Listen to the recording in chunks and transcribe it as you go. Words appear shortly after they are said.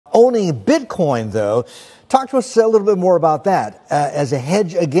owning Bitcoin, though. Talk to us a little bit more about that. As a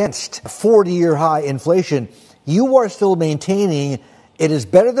hedge against 40-year high inflation, you are still maintaining it is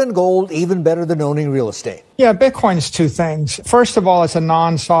better than gold, even better than owning real estate. Yeah, Bitcoin is two things. First of all, it's a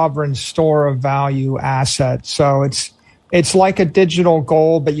non-sovereign store of value asset. So it's like a digital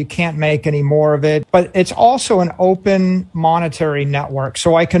gold, but you can't make any more of it. But it's also an open monetary network.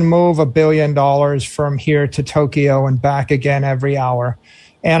 So I can move $1 billion from here to Tokyo and back again every hour.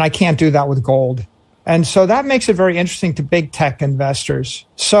 And I can't do that with gold. And so that makes it very interesting to big tech investors.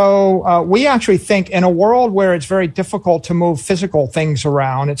 So we actually think in a world where it's very difficult to move physical things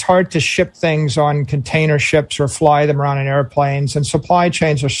around, it's hard to ship things on container ships or fly them around in airplanes, and supply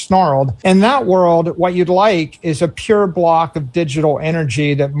chains are snarled. In that world, what you'd like is a pure block of digital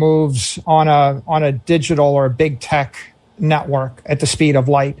energy that moves on a digital or a big tech network at the speed of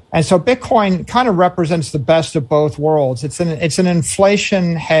light. And so Bitcoin kind of represents the best of both worlds. It's an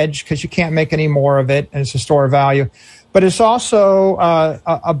inflation hedge because you can't make any more of it, and it's a store of value. But it's also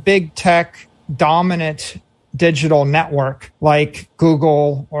a big tech dominant digital network like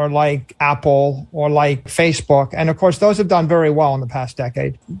Google or like Apple or like Facebook. And of course, those have done very well in the past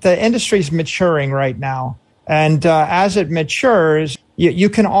decade. The industry's maturing right now. And as it matures, you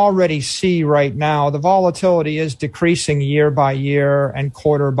can already see right now the volatility is decreasing year by year and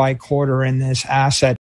quarter by quarter in this asset.